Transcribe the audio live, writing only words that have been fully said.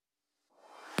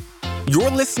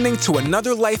You're listening to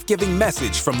another life-giving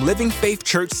message from Living Faith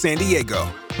Church San Diego.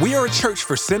 We are a church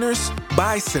for sinners,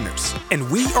 by sinners, and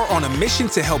we are on a mission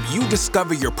to help you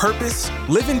discover your purpose,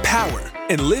 live in power,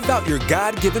 and live out your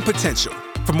God-given potential.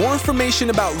 For more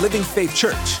information about Living Faith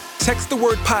Church, text the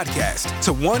word podcast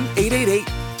to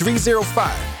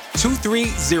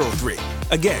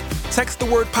 1-888-305-2303. Again, text the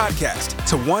word podcast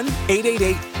to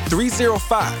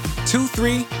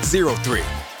 1-888-305-2303.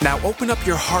 Now open up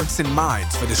your hearts and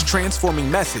minds for this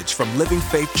transforming message from Living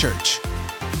Faith Church.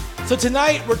 So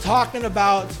tonight we're talking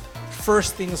about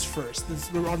first things first.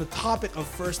 We're on the topic of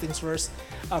first things first.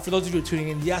 For those of you who are tuning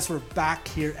in, yes, we're back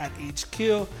here at HQ.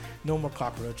 No more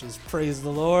cockroaches. Praise the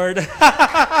Lord. But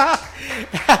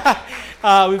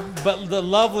the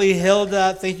lovely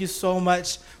Hilda, thank you so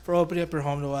much for opening up your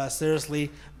home to us. Seriously,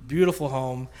 beautiful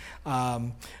home.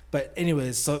 But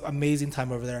anyways, so amazing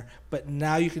time over there. But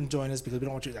now you can join us because we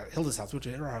don't want you at Hilda's house. We want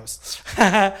you at our house.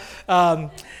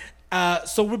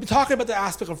 So we'll be talking about the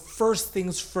aspect of first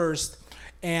things first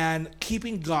and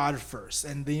keeping God first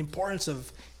and the importance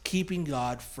of keeping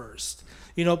God first.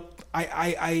 You know,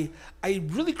 I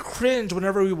really cringe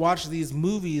whenever we watch these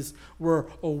movies where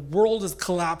a world is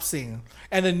collapsing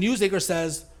and the news anchor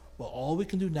says, well, all we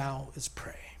can do now is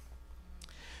pray.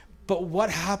 But what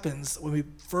happens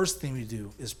when first thing we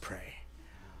do is pray?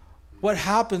 What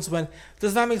happens when,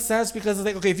 does that make sense? Because it's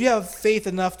like, okay, if you have faith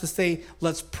enough to say,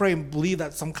 let's pray and believe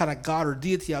that some kind of God or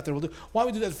deity out there will do, why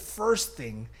don't we do that first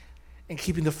thing and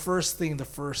keeping the first thing,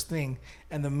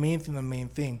 and the main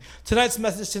thing. Tonight's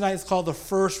message is called the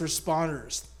first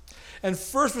responders. And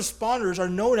first responders are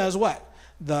known as what?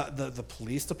 The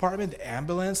police department, the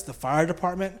ambulance, the fire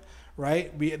department,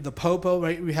 right? The popo,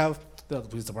 right? We have the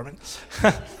police department.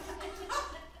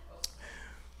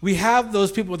 We have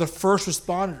those people with the first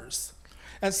responders.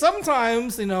 And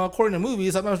sometimes, you know, according to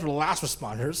movies, sometimes we're the last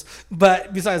responders.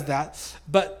 But besides that,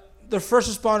 the first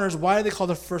responders, why are they called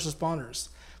the first responders?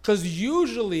 Because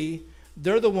usually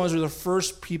they're the ones who are the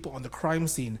first people on the crime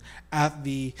scene at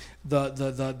the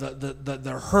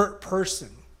hurt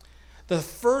person. The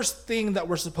first thing that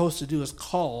we're supposed to do is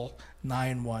call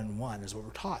 911, is what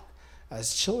we're taught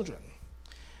as children.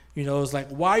 You know, it's like,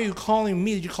 why are you calling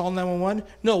me? Did you call 911?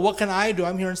 No, what can I do?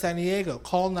 I'm here in San Diego.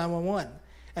 Call 911.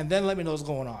 And then let me know what's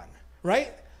going on,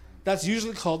 right? That's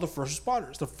usually called the first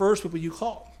responders, the first people you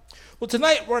call. Well,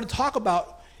 tonight we're going to talk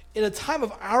about, in a time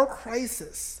of our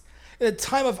crisis, in a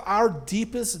time of our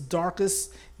deepest,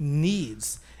 darkest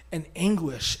needs and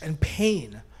anguish and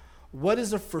pain, what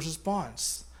is the first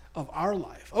response of our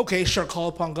life? Okay, sure, call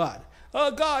upon God.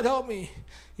 Oh, God, help me,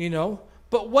 you know.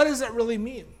 But what does that really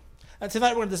mean? And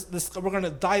tonight we're going to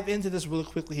dive into this really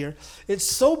quickly here. It's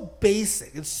so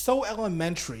basic. It's so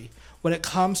elementary when it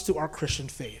comes to our Christian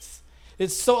faith.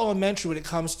 It's so elementary when it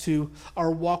comes to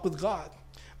our walk with God.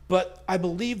 But I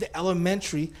believe the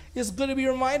elementary is good to be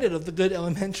reminded of the good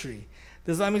elementary.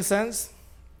 Does that make sense?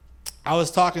 I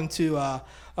was talking to a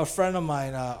friend of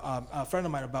mine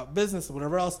about business or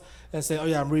whatever else, and saying, "Oh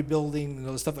yeah, I'm rebuilding, you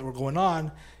know, the stuff that we're going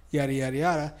on, yada yada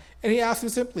yada." And he asked me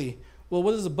simply, "Well,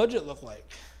 what does the budget look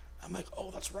like?" I'm like, "Oh,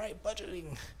 that's right,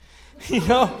 budgeting," you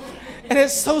know. And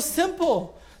it's so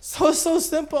simple, so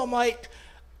simple. I'm like,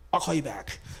 "I'll call you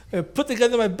back." I put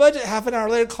together my budget. Half an hour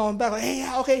later, call him back. Like, "Hey,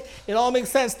 yeah, okay, it all makes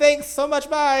sense. Thanks so much.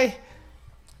 Bye."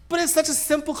 But it's such a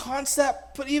simple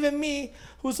concept. But even me,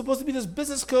 who's supposed to be this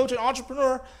business coach and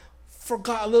entrepreneur,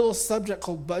 forgot a little subject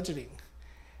called budgeting.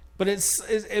 But it's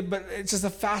just a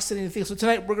fascinating thing. So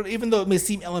tonight, we're gonna, even though it may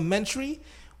seem elementary,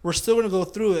 we're still gonna go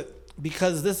through it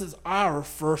because this is our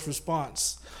first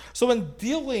response. So when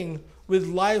dealing with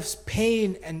life's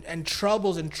pain and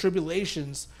troubles and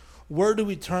tribulations, where do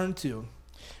we turn to?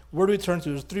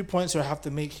 There's 3 points I have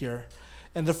to make here.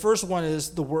 And the first one is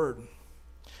the Word.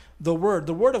 The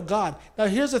Word of God. Now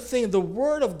here's the thing, the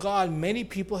Word of God, many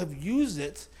people have used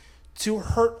it to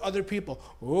hurt other people.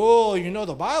 Oh, you know,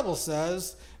 the Bible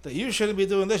says that you shouldn't be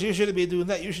doing this, you shouldn't be doing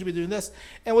that, you should be doing this.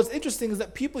 And what's interesting is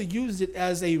that people use it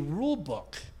as a rule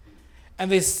book.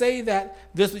 And they say that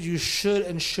this is what you should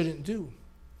and shouldn't do.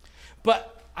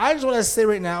 But I just want to say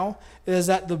right now is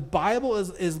that the Bible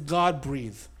is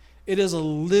God-breathed. It is a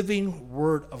living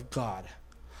word of God.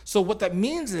 So what that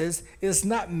means is it's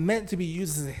not meant to be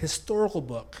used as a historical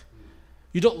book.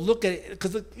 You don't look at it,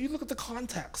 because you look at the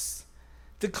context.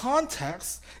 The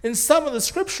context, in some of the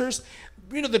scriptures,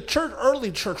 you know, the church,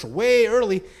 early church, way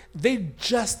early, they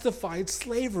justified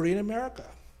slavery in America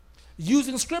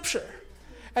using scripture.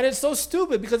 And it's so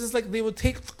stupid because it's like they would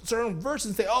take certain verses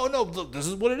and say, oh no, look, this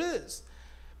is what it is.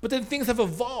 But then things have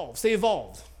evolved. Say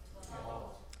evolved.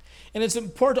 And it's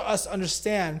important to us to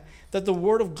understand that the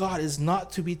Word of God is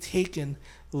not to be taken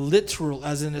literal,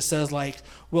 as in it says like,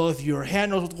 well, if your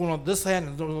hand knows what's going on with this hand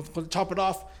and don't chop it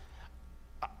off.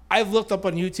 I've looked up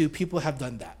on YouTube, people have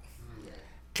done that.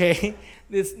 Okay?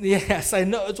 Yes, I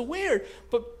know, it's weird,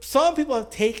 but some people have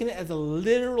taken it as a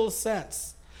literal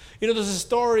sense. You know, there's a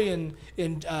story in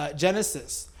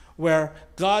Genesis where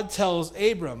God tells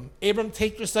Abram,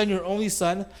 take your son, your only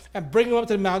son, and bring him up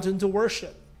to the mountain to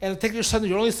worship. And take your son,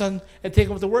 your only son, and take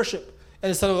him up to worship.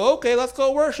 And the son goes, okay, let's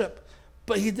go worship.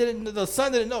 But the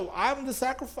son didn't know, I'm the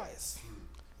sacrifice.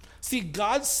 See,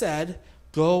 God said,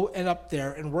 go and up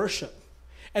there and worship.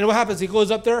 And what happens? He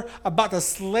goes up there about to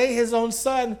slay his own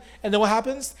son. And then what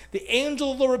happens? The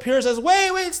angel of the Lord appears and says,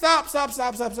 wait, stop.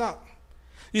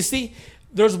 You see,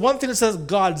 there's one thing that says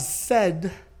God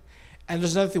said, and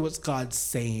there's another thing what's God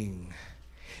saying.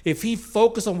 If he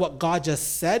focused on what God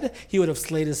just said, he would have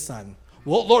slayed his son.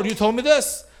 Well, Lord, you told me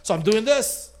this, so I'm doing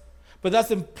this. But that's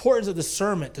the importance of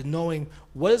discernment, to knowing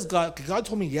what is God. God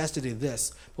told me yesterday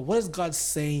this, but what is God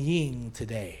saying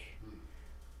today?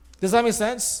 Does that make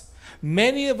sense?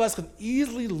 Many of us can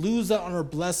easily lose out on our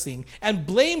blessing and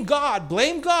blame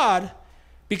God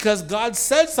because God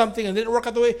said something and it didn't work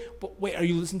out the way. But wait, are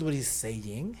you listening to what he's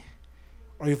saying?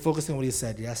 Or are you focusing on what he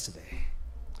said yesterday?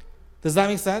 Does that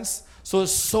make sense? So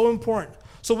it's so important.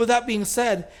 So with that being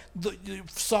said,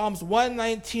 Psalms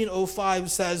 119:05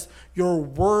 says, your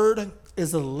word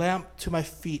is a lamp to my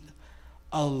feet,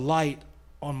 a light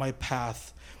on my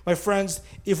path. My friends,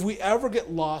 if we ever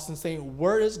get lost in saying,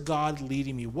 where is God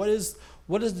leading me? What is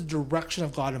the direction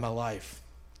of God in my life?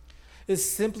 It's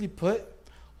simply put,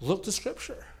 look to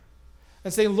Scripture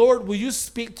and say, Lord, will you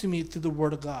speak to me through the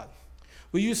Word of God?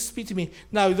 Will you speak to me?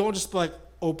 Now, you don't just like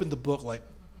open the book like,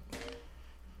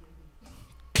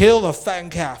 kill the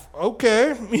fattened calf.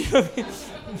 Okay.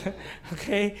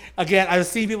 Okay. Again, I've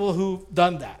seen people who've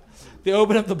done that. They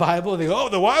open up the Bible and they go, oh,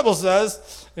 the Bible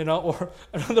says, or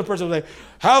another person will say,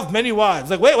 have many wives.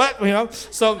 Like, wait, what?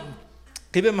 So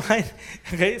keep in mind,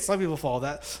 okay, some people follow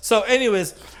that. So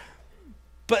anyways,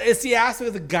 but it's the aspect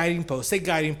of the guiding post. Say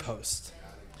guiding post.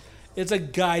 It's a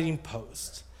guiding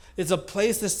post. It's a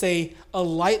place to say a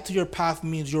light to your path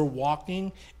means you're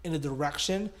walking in a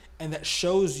direction and that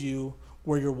shows you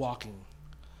where you're walking.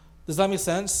 Does that make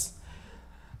sense?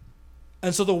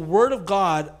 And so the Word of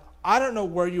God, I don't know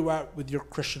where you're at with your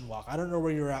Christian walk. I don't know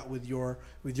where you're at with your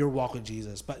walk with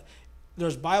Jesus. But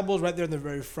there's Bibles right there in the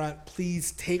very front.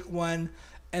 Please take one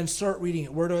and start reading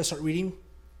it. Where do I start reading?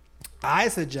 I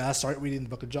suggest start reading the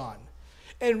book of John.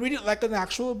 And read it like an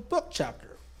actual book chapter.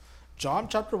 John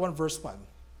chapter 1, verse 1.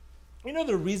 You know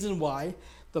the reason why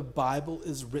the Bible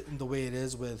is written the way it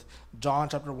is with John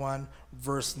chapter 1,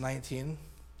 verse 19?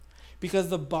 Because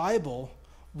the Bible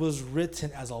was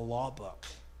written as a law book.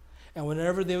 And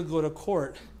whenever they would go to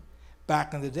court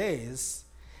back in the days,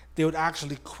 they would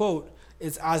actually quote,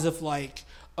 it's as if like,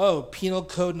 oh, Penal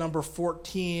Code number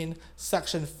 14,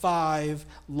 section 5,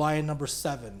 line number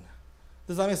 7.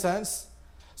 Does that make sense?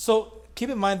 So keep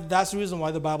in mind, that's the reason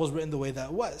why the Bible is written the way that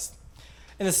it was.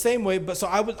 In the same way, but so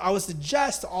I would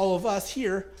suggest to all of us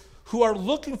here who are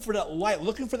looking for that light,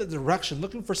 looking for that direction,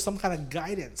 looking for some kind of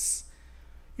guidance,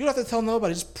 you don't have to tell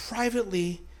nobody, just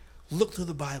privately look through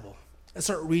the Bible and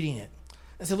start reading it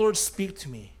and say, Lord, speak to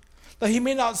me. Now, he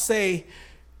may not say,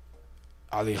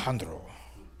 Alejandro,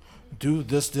 do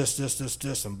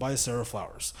this, and buy Sarah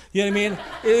flowers. You know what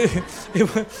I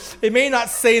mean? It may not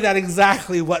say that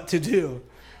exactly what to do.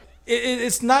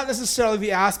 It's not necessarily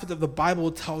the aspect of the Bible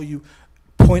will tell you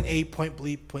point A, point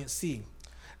B, point C.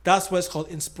 That's what's called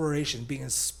inspiration, being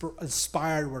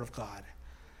inspired word of God.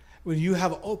 When you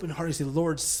have an open heart, you say,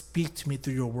 Lord, speak to me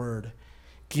through your word.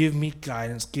 Give me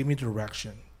guidance, give me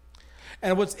direction.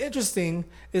 And what's interesting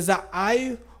is that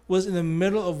I was in the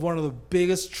middle of one of the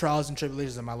biggest trials and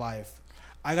tribulations in my life.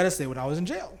 I got to say, when I was in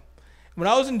jail. When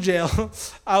I was in jail,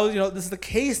 this is the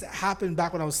case that happened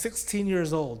back when I was 16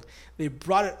 years old. They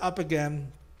brought it up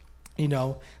again.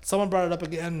 Someone brought it up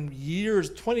again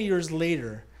 20 years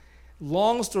later.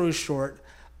 Long story short,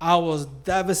 I was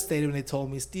devastated when they told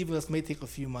me, Stephen, this may take a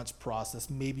few months process,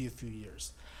 maybe a few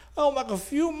years. Oh, like a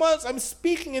few months? I'm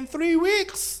speaking in 3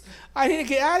 weeks. I need to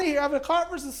get out of here. I have a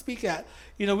conference to speak at.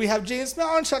 We have James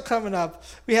Malinchuk coming up.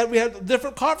 We have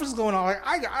different conferences going on. Like,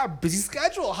 I got a busy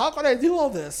schedule. How can I do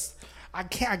all this? I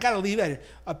can't. I got to leave it.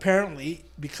 Apparently,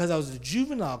 because I was a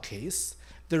juvenile case,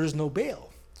 there is no bail.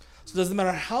 So it doesn't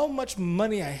matter how much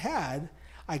money I had,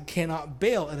 I cannot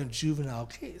bail in a juvenile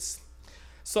case.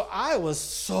 So I was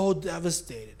so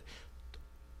devastated.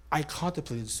 I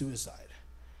contemplated suicide.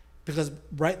 Because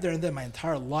right there and then, my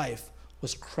entire life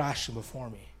was crashing before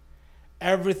me.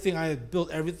 Everything I had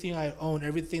built, everything I own,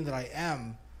 everything that I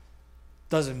am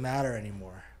doesn't matter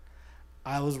anymore.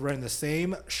 I was wearing the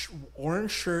same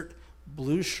orange shirt,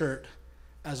 blue shirt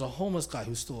as a homeless guy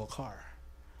who stole a car,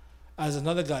 as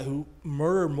another guy who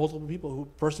murdered multiple people,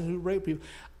 person who raped people.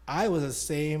 I was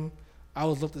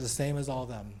looked at the same as all of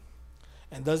them.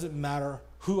 And doesn't matter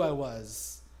who I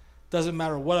was, doesn't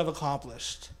matter what I've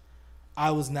accomplished,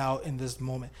 I was now in this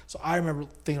moment. So I remember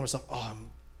thinking to myself,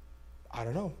 I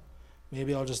don't know,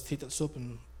 maybe I'll just take that soap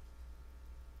and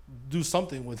do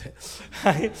something with it,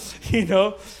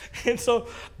 And so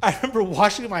I remember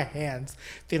washing my hands,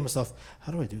 thinking to myself,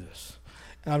 how do I do this?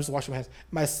 And I'm just washing my hands.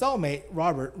 My cellmate,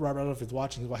 Robert, I don't know if he's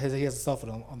watching, he has a cell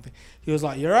phone on thing. He was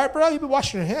like, "You're right, bro, you've been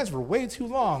washing your hands for way too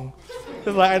long."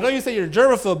 He's like, "I know you say you're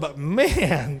germaphobe, but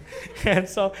man." And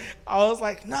so I was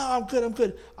like, "No, I'm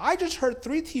good. I just heard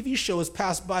 3 TV shows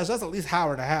pass by, so that's at least an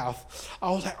hour and a half." I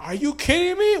was like, "Are you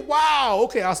kidding me? Wow."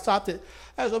 Okay, I stopped it.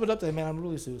 I just opened up there, man, I'm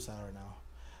really suicidal right now.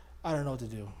 I don't know what to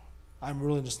do. I'm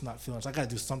really just not feeling it. So I got to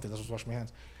do something. Let's just wash my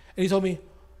hands. And he told me,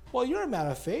 "Well, you're a man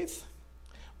of faith."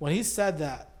 When he said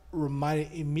that,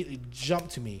 immediately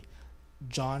jumped to me,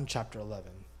 John chapter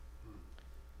 11.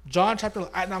 John chapter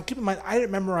 11. Now keep in mind, I didn't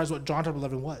memorize what John chapter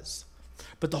 11 was.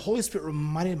 But the Holy Spirit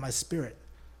reminded my spirit,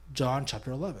 John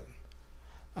chapter 11.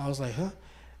 I was like, huh?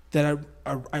 Then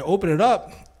I opened it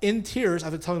up in tears, I've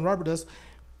been telling Robert this,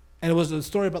 and it was a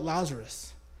story about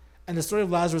Lazarus. And the story of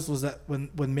Lazarus was that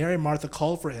when Mary and Martha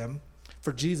called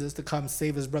for Jesus to come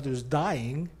save his brother who's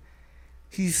dying,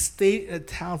 he stayed in a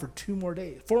town for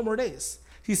 4 more days.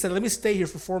 He said, "Let me stay here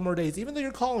for 4 more days. Even though you're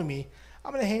calling me,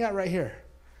 I'm going to hang out right here."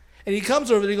 And he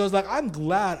comes over and he goes like, "I'm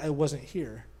glad I wasn't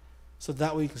here, so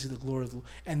that way you can see the glory of the Lord."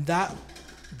 And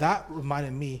that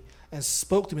reminded me and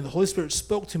spoke to me. The Holy Spirit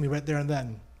spoke to me right there and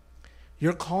then.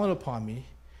 You're calling upon me.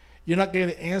 You're not getting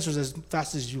the answers as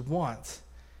fast as you want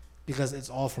because it's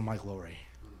all for my glory.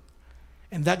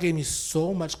 And that gave me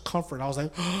so much comfort. I was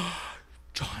like,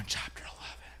 John chapter 11.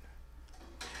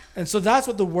 And so that's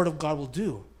what the Word of God will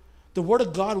do. The Word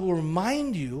of God will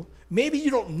remind you, maybe you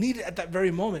don't need it at that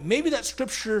very moment. Maybe that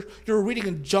scripture you're reading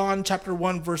in John chapter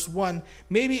 1, verse 1,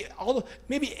 maybe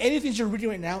anything you're reading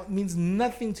right now means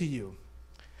nothing to you.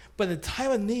 But in the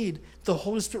time of need, the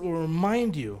Holy Spirit will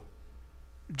remind you,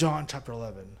 John chapter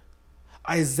 11.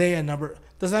 Isaiah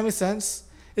does that make sense?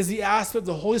 Is the aspect of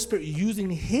the Holy Spirit using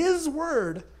His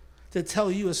Word to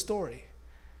tell you a story.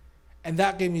 And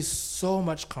that gave me so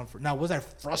much comfort. Now, was I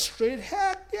frustrated?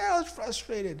 Heck, yeah, I was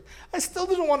frustrated. I still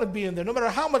didn't want to be in there, no matter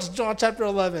how much John chapter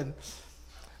 11.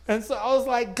 And so I was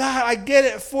like, God, I get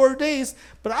it, 4 days,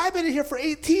 but I've been in here for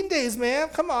 18 days, man.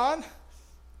 Come on.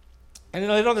 And then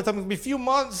later on, they told me it'd be a few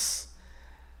months.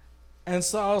 And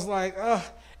so I was like, ugh.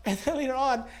 And then later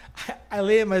on, I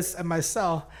lay in my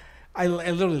cell. I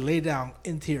literally lay down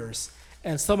in tears.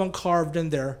 And someone carved in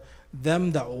there,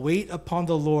 "Them that wait upon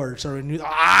the Lord shall renew."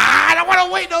 I don't want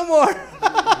to wait no more.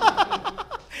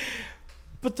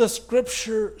 But the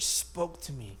scripture spoke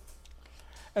to me.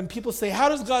 And people say, how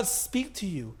does God speak to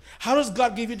you? How does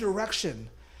God give you direction?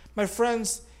 My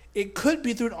friends, it could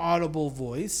be through an audible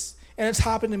voice. And it's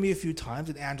happened to me a few times,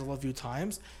 and Angela a few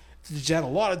times, to Jen a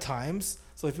lot of times.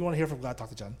 So if you want to hear from God, talk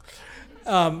to Jen.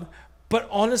 But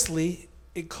honestly,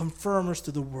 it confirms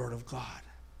to the Word of God.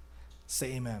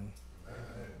 Say amen.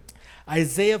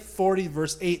 Isaiah 40,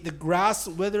 verse 8, "The grass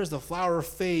withers, the flower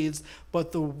fades,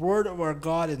 but the word of our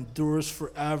God endures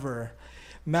forever."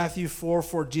 Matthew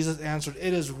 4:4, Jesus answered,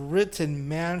 "It is written,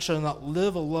 man shall not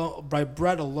live alone by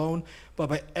bread alone, but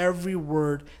by every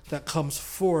word that comes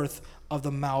forth of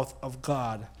the mouth of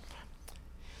God."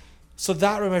 So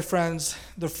that way, my friends,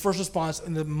 the first response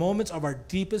in the moments of our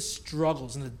deepest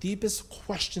struggles and the deepest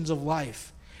questions of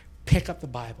life, pick up the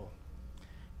Bible.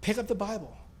 Pick up the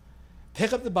Bible.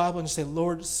 Pick up the Bible and just say,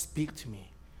 "Lord, speak to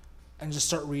me." And just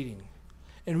start reading.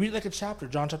 And read it like a chapter.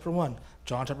 John chapter 1,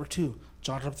 John chapter 2,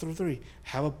 John chapter 3.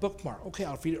 Have a bookmark. Okay,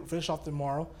 I'll finish off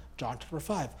tomorrow. John chapter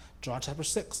 5, John chapter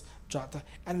 6.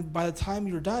 And by the time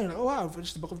you're done, you're like, "Oh, wow, I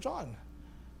finished the book of John."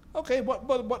 Okay,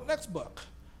 what next book?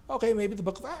 Okay, maybe the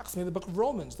book of Acts, maybe the book of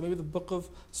Romans, maybe the book of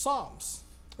Psalms.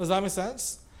 Does that make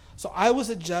sense? So I would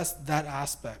suggest that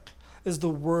aspect is the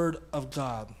Word of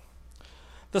God.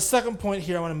 The second point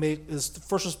here I want to make is the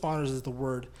first responders is the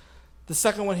Word. The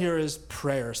second one here is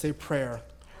prayer. Say prayer.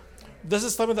 This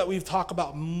is something that we've talked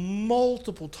about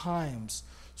multiple times,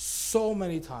 so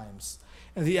many times,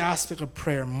 and the aspect of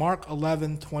prayer. Mark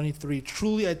 11:23.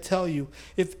 "Truly I tell you,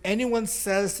 if anyone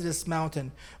says to this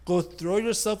mountain, 'Go throw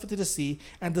yourself into the sea,'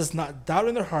 and does not doubt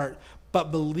in their heart, but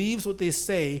believes what they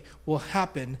say will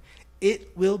happen,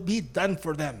 it will be done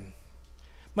for them."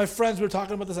 My friends, we were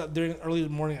talking about this during early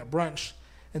morning at brunch,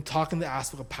 and talking the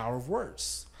aspect of power of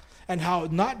words. And how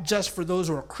not just for those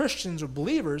who are Christians or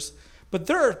believers, But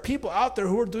there are people out there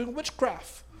who are doing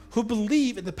witchcraft, who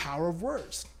believe in the power of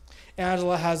words.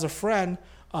 Angela has a friend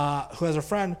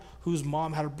whose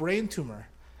mom had a brain tumor.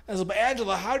 And so, but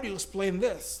Angela, how do you explain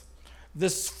this?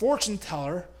 This fortune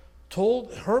teller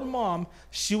told her mom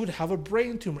she would have a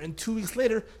brain tumor. And 2 weeks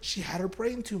later, she had her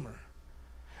brain tumor.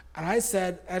 And I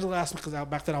said, Angela asked me, because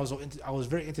back then I was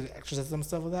very into the exorcism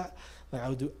stuff with that. Like I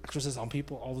would do exorcisms on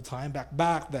people all the time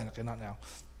back then. Okay, not now.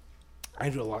 I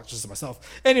do a lot of exorcisms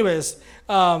myself. Anyways,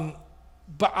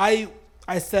 but I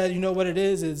said, you know what it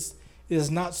is it is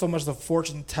not so much the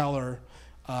fortune teller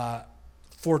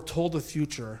foretold the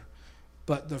future,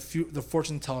 but the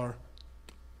fortune teller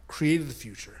created the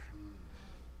future.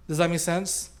 Does that make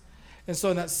sense? And so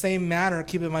in that same manner,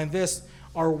 keep in mind this,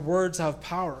 our words have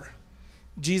power.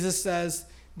 Jesus says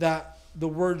that the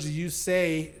words you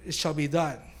say, it shall be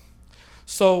done.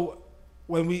 So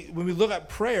when we look at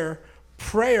prayer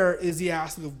is the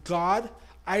asking of God,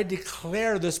 I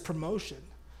declare this promotion.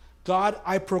 God,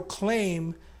 I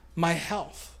proclaim my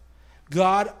health.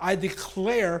 God, I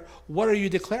declare, what are you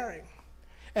declaring?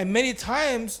 And many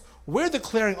times we're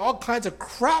declaring all kinds of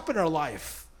crap in our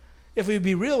life, if we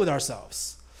be real with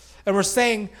ourselves. And we're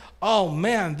saying, oh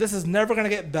man, this is never going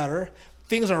to get better.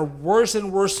 Things are worse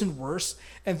and worse and worse,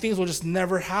 and things will just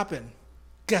never happen.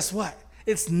 Guess what?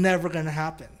 It's never going to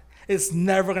happen. It's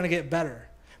never going to get better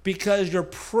because you're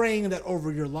praying that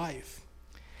over your life.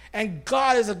 And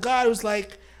God is a God who's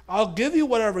like, I'll give you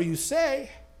whatever you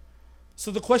say.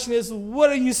 So the question is, what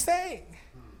are you saying?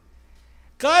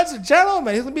 God's a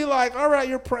gentleman. He's going to be like, all right,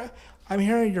 you're praying. I'm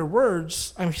hearing your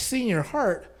words. I'm seeing your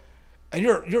heart. And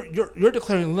you're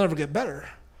declaring it'll never get better.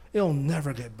 It'll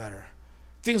never get better.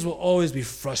 Things will always be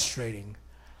frustrating.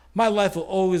 My life will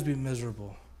always be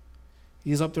miserable.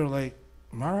 He's up there like,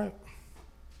 all right.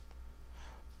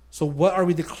 So what are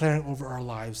we declaring over our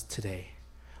lives today?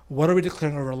 What are we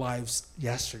declaring over our lives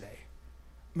yesterday?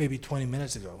 Maybe 20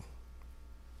 minutes ago.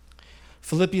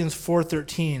 Philippians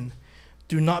 4:13,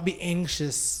 do not be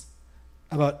anxious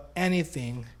about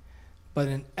anything, but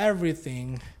in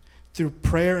everything, through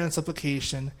prayer and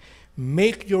supplication,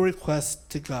 make your requests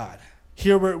to God.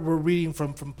 Here we're reading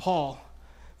from Paul.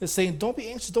 It's saying, don't be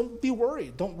anxious, don't be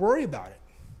worried, don't worry about it.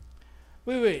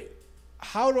 Wait,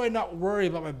 how do I not worry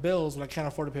about my bills when I can't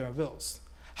afford to pay my bills?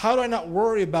 How do I not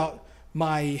worry about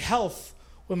my health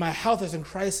when my health is in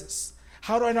crisis?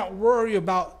 How do I not worry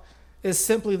about is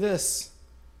simply this?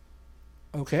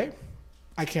 Okay,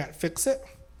 I can't fix it.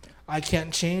 I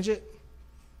can't change it.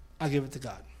 I'll give it to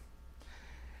God.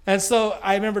 And so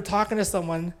I remember talking to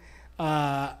someone,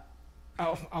 I'll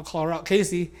call her out,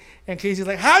 Casey, and Casey's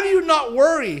like, how do you not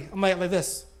worry? I'm like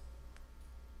this.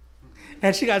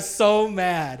 And she got so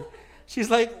mad. She's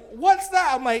like, what's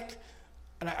that? I'm like,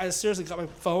 and I seriously got my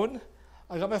phone.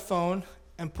 I got my phone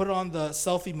and put it on the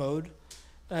selfie mode.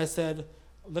 And I said,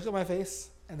 look at my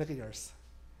face and look at yours.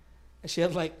 And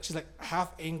she's like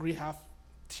half angry, half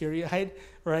teary-eyed,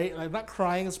 right? Like not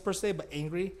crying per se, but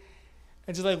angry.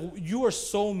 And she's like, you are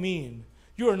so mean.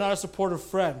 You are not a supportive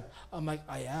friend. I'm like,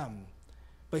 I am.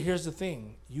 But here's the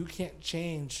thing. You can't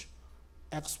change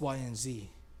X, Y, and Z.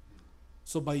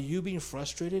 So by you being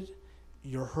frustrated,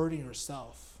 you're hurting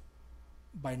yourself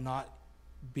by not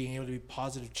being able to be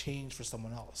positive change for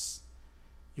someone else.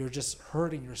 You're just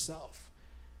hurting yourself.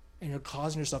 And you're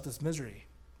causing yourself this misery.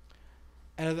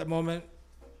 And at that moment,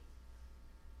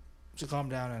 she calmed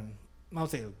down and I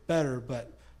won't say better,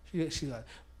 but she got.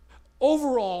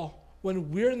 Overall,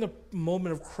 when we're in the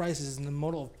moment of crisis, in the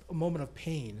moment of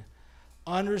pain,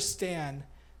 understand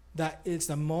that it's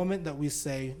the moment that we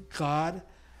say, God,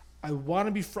 I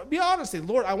want to be honest, say,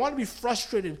 Lord, I want to be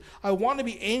frustrated. I want to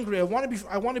be angry. I want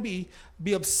to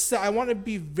be upset. I want to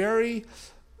be very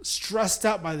stressed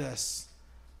out by this.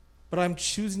 But I'm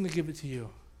choosing to give it to you.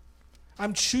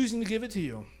 I'm choosing to give it to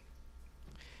you.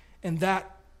 And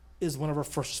that is one of our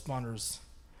first responders.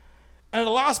 And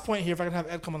the last point here, if I can have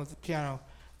Ed come on the piano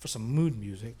for some mood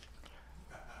music,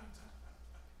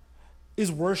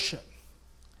 is worship.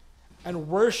 And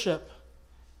worship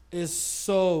is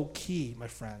so key, my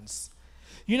friends.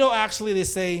 You know, actually, they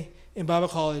say in Bible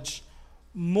college,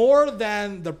 more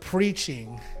than the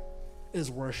preaching is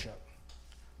worship.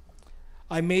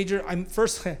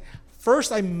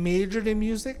 First I majored in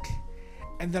music,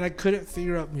 and then I couldn't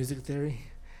figure out music theory.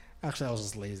 Actually, I was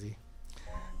just lazy.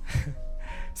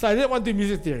 So I didn't want to do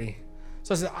music theory.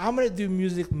 So I said, I'm going to do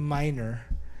music minor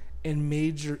and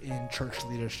major in church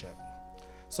leadership.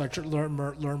 So I learned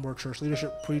more church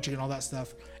leadership, preaching, and all that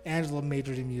stuff. Angela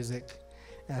majored in music,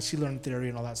 and she learned theory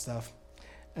and all that stuff.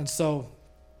 And so,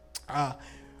 but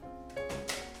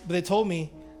they told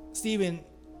me, Stephen,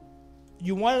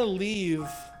 you want to leave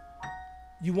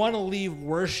you want to leave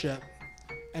worship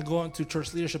and go into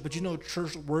church leadership, but you know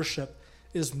church worship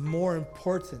is more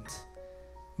important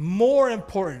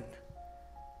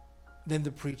than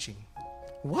the preaching.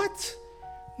 What?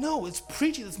 No, it's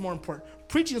preaching that's more important.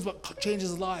 Preaching is what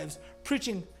changes lives.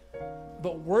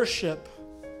 But worship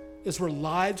is where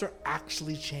lives are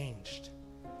actually changed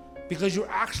because you're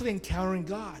actually encountering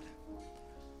God.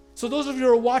 So those of you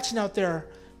who are watching out there,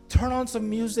 turn on some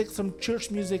music, some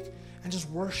church music, and just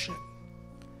worship.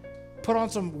 Put on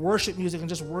some worship music and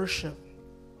just worship.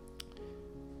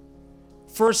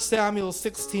 1 Samuel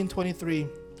 16:23.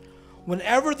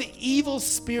 Whenever the evil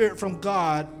spirit from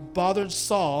God bothered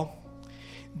Saul,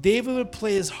 David would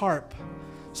play his harp.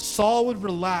 Saul would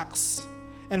relax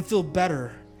and feel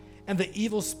better, and the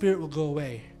evil spirit would go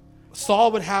away.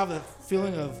 Saul would have a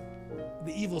feeling of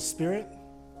the evil spirit,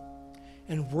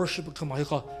 and worship would come on. He'd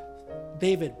call,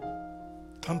 David,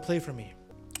 come play for me.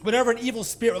 Whenever an evil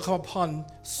spirit would come upon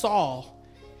Saul,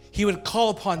 he would call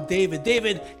upon David.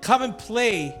 David, come and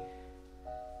play.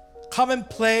 Come and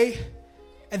play,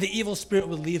 and the evil spirit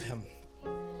would leave him.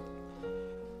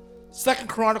 2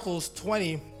 Chronicles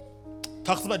 20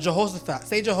 talks about Jehoshaphat.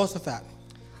 Say Jehoshaphat.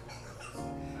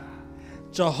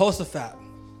 Jehoshaphat.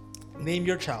 Name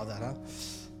your child that, huh?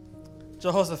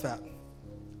 Jehoshaphat.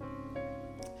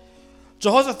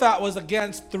 Jehoshaphat was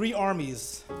against 3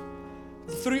 armies.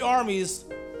 The 3 armies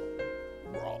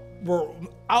were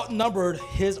outnumbered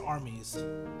his armies.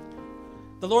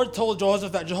 The Lord told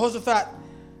Jehoshaphat,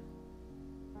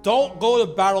 don't go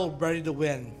to battle ready to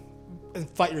win and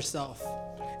fight yourself.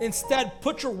 Instead,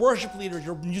 put your worship leaders,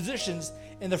 your musicians,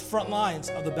 in the front lines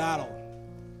of the battle.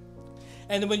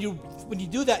 And when you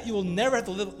do that, you will never have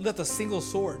to lift a single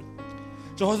sword.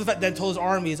 Jehoshaphat then told his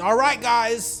armies, all right,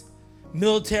 guys,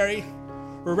 military,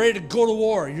 we're ready to go to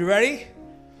war. You ready?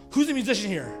 Who's the musician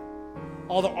here?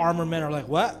 All the armor men are like,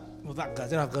 what? Well, not guns.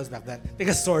 They don't have guns back then. They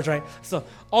got swords, right? So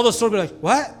all the swords are like,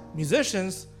 what?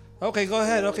 Musicians? Okay, go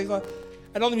ahead.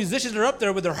 And all the musicians are up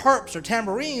there with their harps or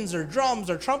tambourines or drums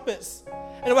or trumpets.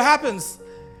 And what happens?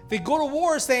 They go to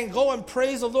war saying, go and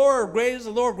praise the Lord. Great is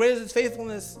the Lord. Great is his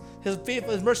faithfulness. His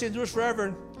mercy endures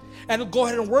forever. And go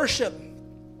ahead and worship.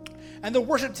 And the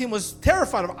worship team was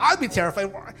terrified of it. I'd be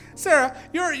terrified. Sarah,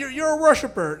 you're a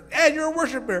worshiper. Ed, you're a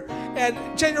worshiper.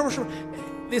 And Jen, you're a worshiper.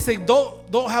 They say,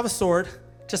 don't have a sword.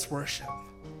 Just worship.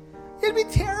 I'd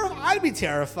be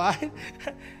terrified.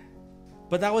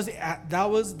 But that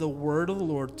was the word of the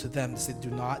Lord to them. They said, do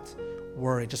not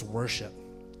worry, just worship.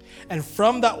 And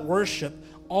from that worship,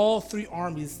 all 3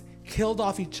 armies killed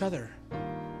off each other.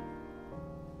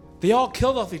 They all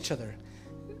killed off each other.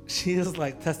 She is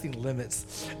like testing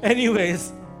limits.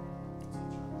 Anyways,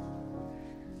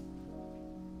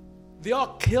 they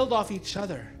all killed off each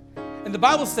other. And the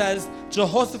Bible says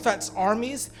Jehoshaphat's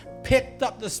armies picked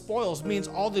up the spoils, means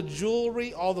all the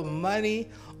jewelry, all the money,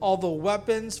 all the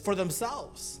weapons for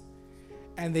themselves.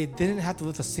 And they didn't have to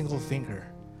lift a single finger.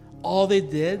 All they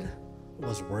did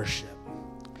was worship.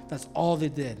 That's all they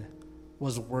did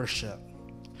was worship.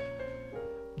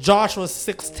 Joshua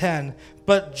 6:10.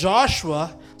 But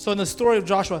Joshua, so in the story of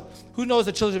Joshua, who knows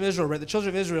the children of Israel, right? The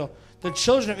children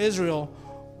of Israel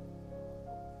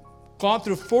gone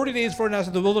through 40 days, 40 nights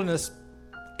in the wilderness,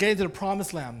 getting to the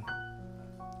promised land.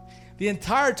 The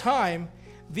entire time,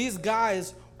 these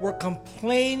guys were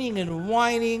complaining and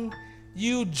whining.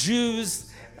 You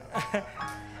Jews,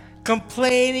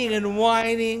 complaining and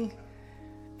whining.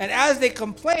 And as they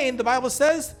complained, the Bible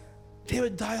says they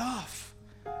would die off.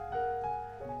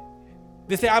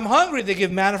 They say, I'm hungry. They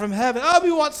give manna from heaven. Oh,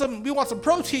 we want some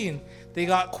protein. They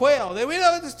got quail. We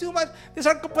know it's too much. They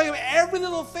start complaining about every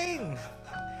little thing.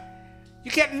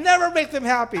 You can never make them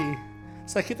happy.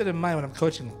 So I keep that in mind when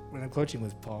I'm coaching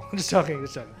with Paul. I'm just joking.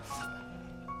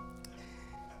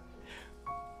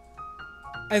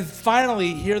 And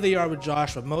finally, here they are with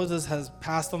Joshua. Moses has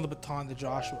passed on the baton to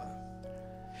Joshua.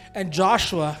 And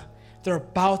Joshua, they're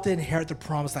about to inherit the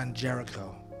promised land,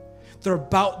 Jericho. They're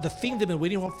about the thing they've been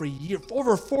waiting for a year, for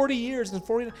over 40 years.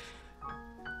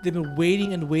 They've been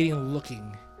waiting and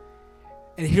looking.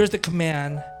 And here's the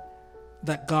command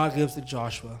that God gives to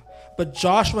Joshua. But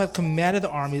Joshua had commanded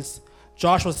the armies,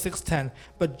 Joshua 6:10,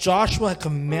 but Joshua had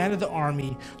commanded the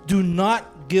army, do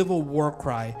not give a war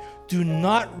cry, do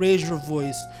not raise your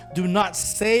voice, do not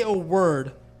say a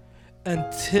word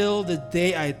until the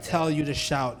day I tell you to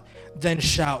shout, then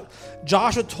shout.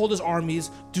 Joshua told his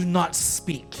armies, do not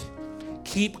speak.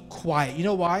 Keep quiet. You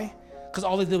know why? Because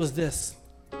all they did was this,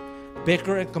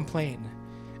 bicker and complain.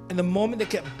 And the moment they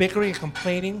kept bickering and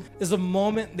complaining is the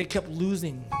moment they kept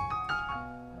losing.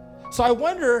 So I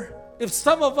wonder if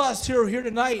some of us who are here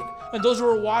tonight and those who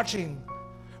are watching,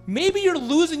 Maybe you're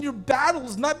losing your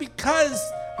battles not because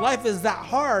life is that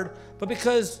hard, but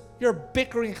because you're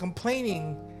bickering and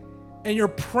complaining and you're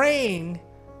praying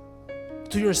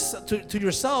to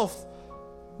yourself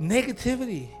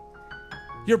negativity.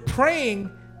 You're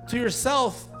praying to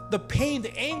yourself the pain,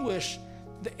 the anguish,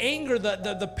 the anger,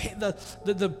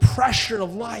 the pressure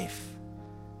of life.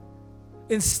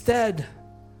 Instead,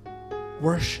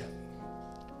 worship.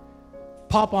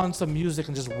 Pop on some music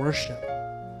and just worship.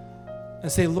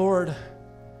 And say, Lord,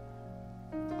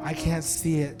 I can't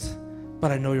see it,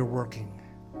 but I know you're working.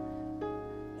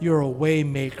 You're a way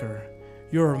maker.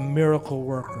 You're a miracle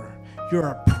worker. You're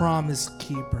a promise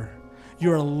keeper.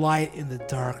 You're a light in the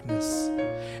darkness.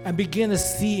 And begin to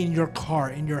see in your car,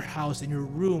 in your house, in your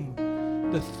room,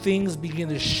 the things begin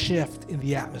to shift in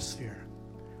the atmosphere.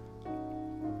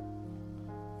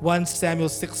 1 Samuel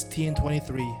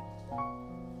 16:23.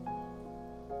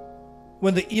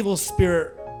 When the evil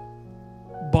spirit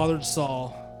bothered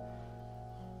Saul,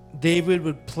 David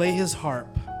would play his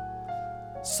harp.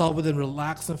 Saul would then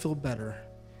relax and feel better,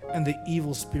 and the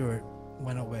evil spirit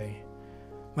went away.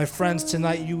 My friends,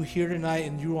 tonight, you here tonight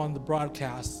and you on the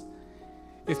broadcast,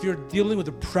 if you're dealing with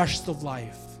the pressures of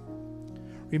life,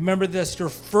 remember this, your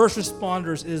first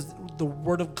responders is the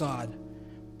Word of God,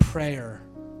 prayer,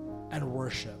 and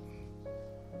worship.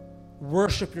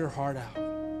 Worship your heart out.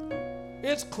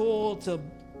 It's cool to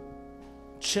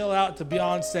chill out to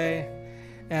Beyonce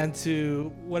and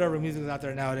to whatever music is out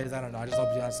there nowadays. I don't know. I just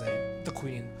love Beyonce, the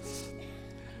Queen.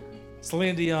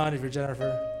 Celine Dion, if you're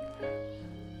Jennifer.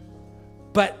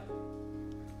 But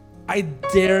I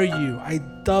dare you, I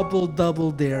double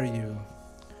dare you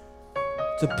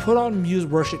to put on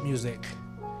worship music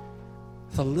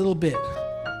a little bit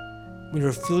when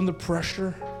you're feeling the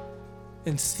pressure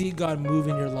and see God move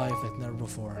in your life like never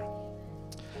before.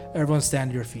 Everyone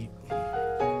stand to your feet.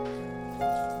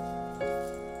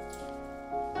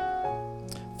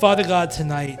 Father God,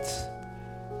 tonight,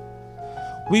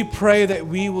 we pray that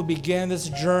we will begin this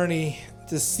journey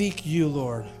to seek you,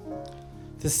 Lord,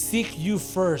 to seek you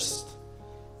first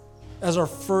as our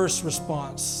first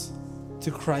response to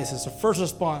crisis, our first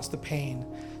response to pain,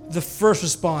 the first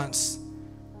response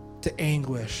to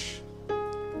anguish.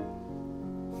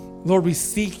 Lord, we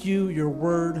seek you, your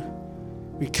word.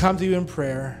 We come to you in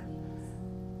prayer.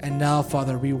 And now,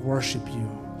 Father, we worship you.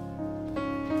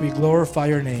 We glorify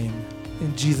your name.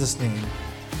 In Jesus' name,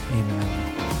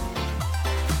 amen.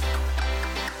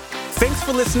 Thanks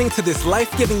for listening to this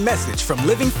life-giving message from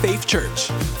Living Faith Church.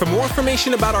 For more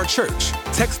information about our church,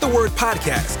 text the word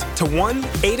podcast to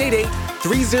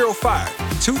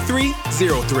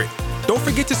 1-888-305-2303. Don't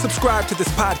forget to subscribe to this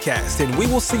podcast, and we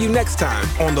will see you next time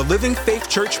on the Living Faith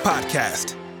Church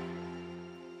podcast.